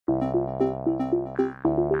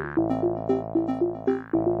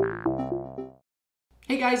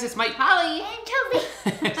Hey guys, it's Mike. Holly. And Toby.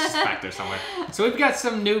 It's back there somewhere. So we've got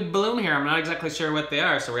some new Blume here. I'm not exactly sure what they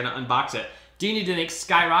are, so we're gonna unbox it. Do you need to thank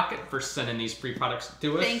Skyrocket for sending these free products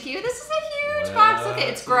to us? Thank you. This is a huge box. Look,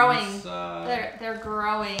 it's growing. They're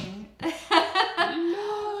growing.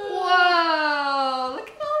 Whoa! Look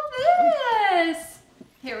at all this.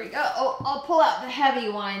 Here we go. Oh, I'll pull out the heavy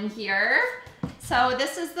one here. So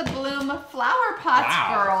this is the Blume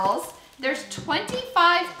Flowerpot girls. There's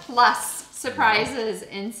 25 plus surprises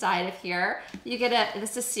inside of here. You get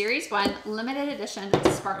this is series 1, limited edition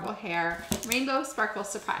sparkle hair, rainbow sparkle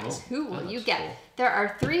surprise. Oh, who will you get? Cool. There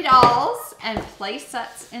are 3 dolls and play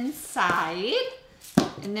sets inside.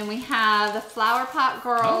 And then we have the Flowerpot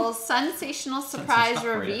girls sensational surprise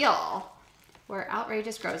reveal. Where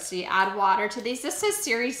outrageous grows. So you add water to these. This is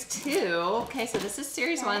series 2. Okay, so this is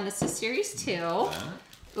series 1. This is series 2.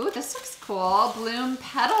 Ooh, this looks cool. Blume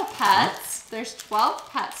Petal Pets. There's 12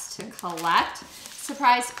 pets to collect.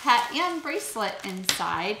 Surprise pet and bracelet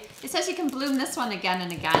inside. It says you can bloom this one again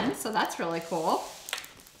and again, so that's really cool.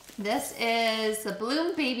 This is the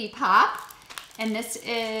Blume Baby Pop. And this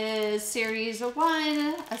is series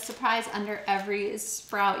 1, a surprise under every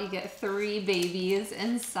sprout. You get 3 babies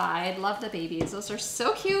inside. Love the babies. Those are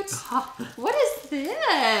so cute. What is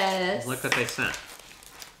this? Look what they sent.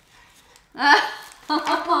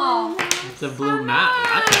 Oh, It's a Blume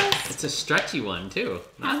mat. It's a stretchy one too.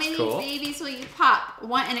 how many babies will you pop?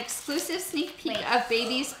 Want an exclusive sneak peek of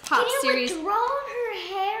Babies Pop Series? Can you withdraw her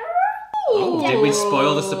hair? Oh, did we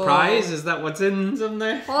spoil the surprise? Is that what's in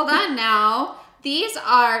there? Hold on now. These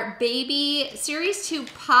are Baby Series 2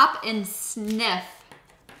 Pop and Sniff.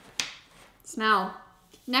 Smell.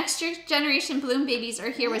 Next generation Blume babies are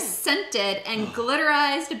here with scented and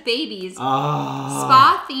glitterized babies.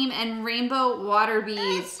 Spa theme and rainbow water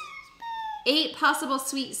beads. 8 possible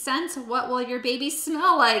sweet scents. What will your baby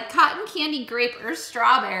smell like? Cotton candy, grape, or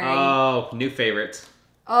strawberry? Oh, new favorites.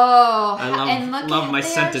 Oh, I love my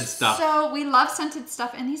scented stuff. So we love scented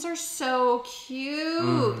stuff, and these are so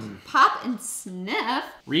cute. Pop and sniff.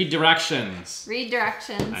 Read directions. Read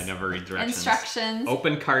directions. I never read directions. Instructions.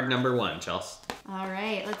 Open card number 1, Chelsea. All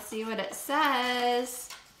right, let's see what it says.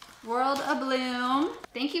 World of Bloom.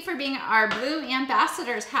 Thank you for being our Bloom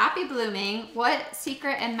ambassadors. Happy blooming. What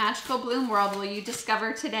secret and magical bloom world will you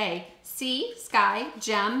discover today? Sea, sky,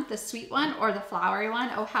 gem, the sweet one, or the flowery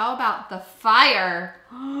one? Oh, how about the fire?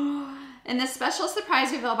 In this special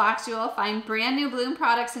surprise reveal box, you will find brand new Blume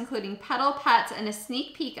products, including Petal Pets and a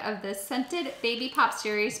sneak peek of the scented Baby Pop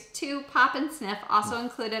Series 2 Pop and Sniff. Also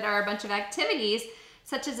included are a bunch of activities,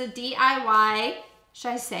 such as a DIY,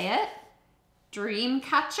 should I say it? Dream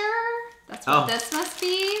catcher? That's what this must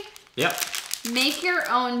be. Yep. Make your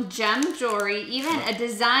own gem jewelry, even a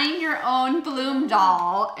design your own Blume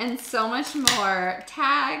doll, and so much more.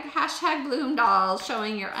 Tag #Blume dolls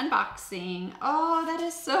showing your unboxing. Oh, that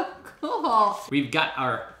is so cool. We've got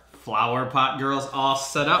our Flowerpot girls all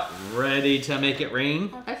set up, ready to make it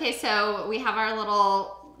rain. Okay, so we have our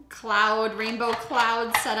little rainbow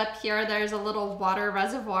cloud set up here. There's a little water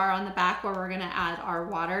reservoir on the back where we're gonna add our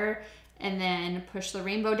water and then push the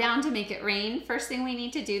rainbow down to make it rain. First thing we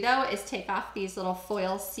need to do though is take off these little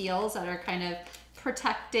foil seals that are kind of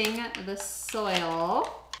protecting the soil.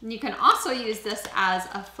 And you can also use this as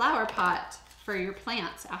a flower pot for your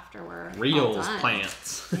plants after we're all done.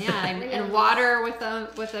 Plants. Yeah, and water with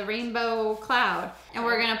a rainbow cloud. And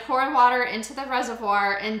we're gonna pour water into the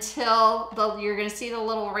reservoir until you're gonna see the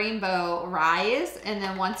little rainbow rise. And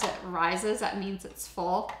then once it rises, that means it's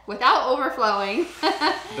full without overflowing.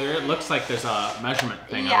 There, it looks like there's a measurement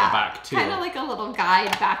thing on the back too. Kind of like a little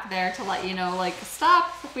guide back there to let you know, like,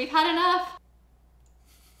 stop, we've had enough.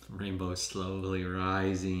 Rainbow is slowly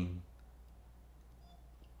rising.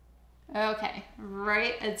 Okay,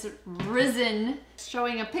 right, it's risen.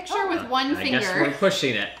 Showing a picture with one finger. I guess we're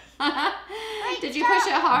pushing it. Did you push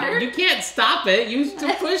it hard? You can't stop it. You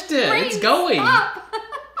still pushed it. Rain, it's going. Stop.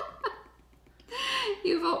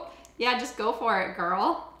 Yeah, just go for it,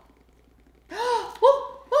 girl.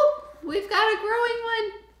 We've got a growing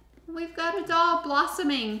one. We've got a doll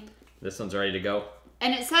blossoming. This one's ready to go.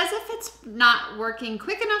 And it says if it's not working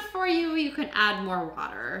quick enough for you, you can add more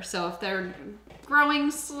water. So if they're growing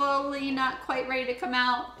slowly, not quite ready to come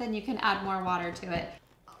out, then you can add more water to it.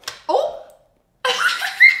 Oh!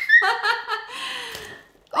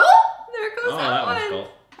 Oh, there goes that one. That was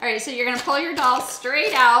cool. All right, so you're gonna pull your doll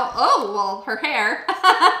straight out. Oh, well, her hair.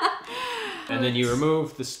 And then you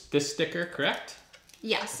remove this sticker, correct?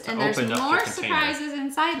 Yes, and there's more surprises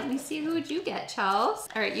inside. Let me see, who would you get, Chels?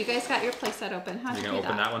 All right, you guys got your playset open. How'd you do that? You're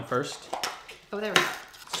gonna open that one first? Oh, there we go.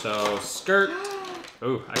 So skirt.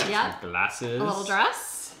 Oh, I got some glasses. A little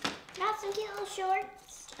dress. Got some cute little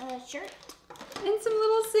shorts. Shirt. And some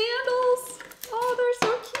little sandals. Oh, they're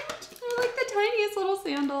so cute. I like the tiniest little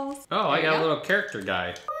sandals. Oh, I got a little character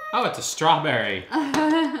guy. Oh, it's a strawberry.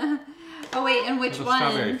 Oh wait, and which one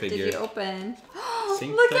strawberry did figure. you open?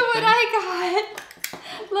 Sink Look at type what thing? I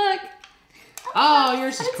got. Look. Oh,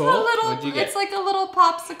 yours is It's cool. a little, What'd you get? it's like a little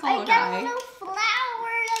popsicle I got guy. a little flower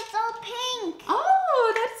that's all pink.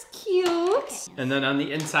 Oh, that's cute. And then on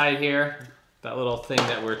the inside here, that little thing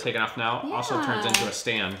that we're taking off now also Yeah. turns into a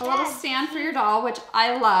stand. A little stand for your doll, which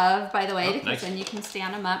I love, by the way, Oh, because nice. then you can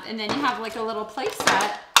stand them up. And then you have like a little play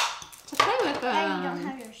set to play with them. I don't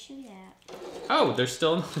have your shoe yet. Oh, there's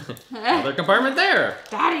still another compartment there.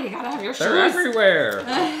 Daddy, you gotta have your They're shoes. everywhere.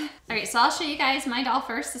 All right, so I'll show you guys my doll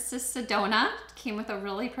first. This is Sedona. Came with a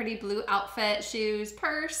really pretty blue outfit, shoes,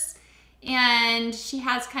 purse, and she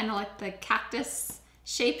has kind of like the cactus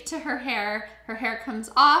shape to her hair. Her hair comes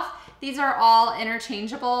off. These are all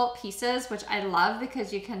interchangeable pieces, which I love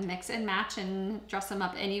because you can mix and match and dress them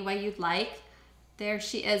up any way you'd like. There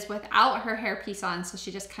she is without her hairpiece on, so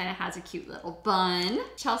she just kind of has a cute little bun.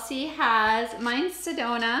 Chelsea has, mine's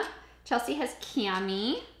Sedona. Chelsea has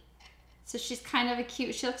Cami. So she's kind of a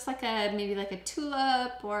cute, she looks like a, maybe like a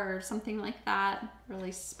tulip or something like that.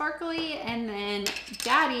 Really sparkly. And then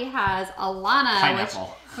Daddy has Alana,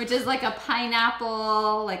 Pineapple. which is like a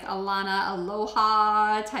pineapple, like Alana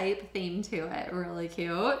Aloha type theme to it. Really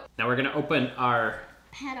cute. Now we're gonna open our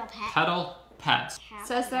Petal pet. petal pets.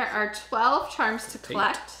 Says there are 12 charms to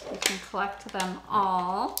collect. You can collect them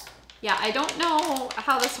all. Yeah, I don't know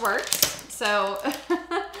how this works, so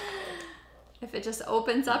if it just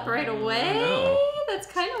opens up right away, know. that's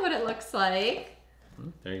kind of what it looks like.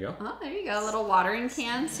 There you go. Oh, there you go, a little watering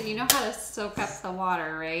can, so you know how to soak up the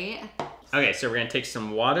water, right? Okay, so we're gonna take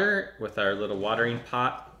some water with our little watering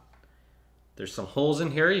pot. There's some holes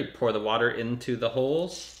in here. You pour the water into the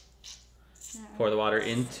holes. Pour the water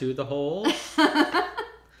into the holes.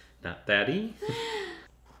 Not Daddy.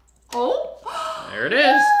 Oh! There it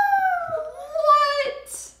is.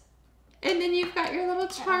 What? And then you've got your little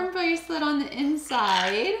charm bracelet on the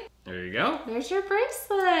inside. There you go. There's your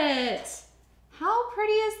bracelet. How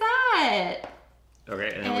pretty is that?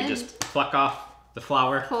 Okay, and then we just pluck off the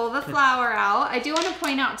flower. Pull the flower out. I do want to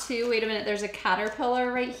point out too, wait a minute, there's a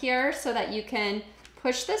caterpillar right here so that you can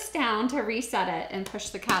push this down to reset it and push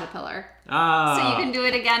the caterpillar. Ah. So you can do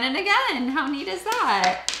it again and again. How neat is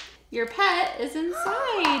that? Your pet is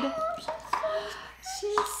inside.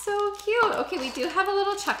 She's so cute. Okay, we do have a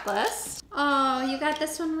little checklist. Oh, you got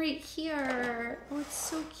this one right here. Oh, it's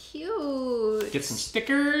so cute. Get some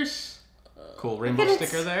stickers. Cool rainbow Look at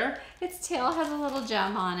sticker there. Its tail has a little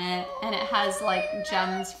gem on it, and it has like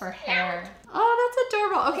gems for hair. Oh, that's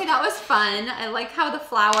adorable. Okay, that was fun. I like how the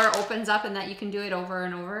flower opens up and that you can do it over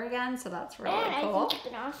and over again, so that's really And cool. I think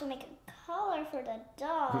you can also make a collar for the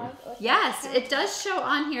dog. Yes, it does show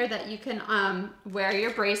on here that you can wear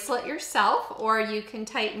your bracelet yourself, or you can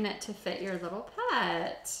tighten it to fit your little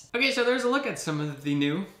pet. Okay, so there's a look at some of the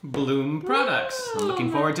new Blume products. I'm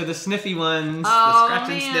looking forward to the sniffy ones, the Oh scratch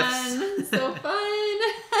and man, sniffs. so fun.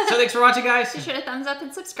 So thanks for watching, guys. Be sure to thumbs up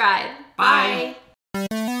and subscribe. Bye. Bye.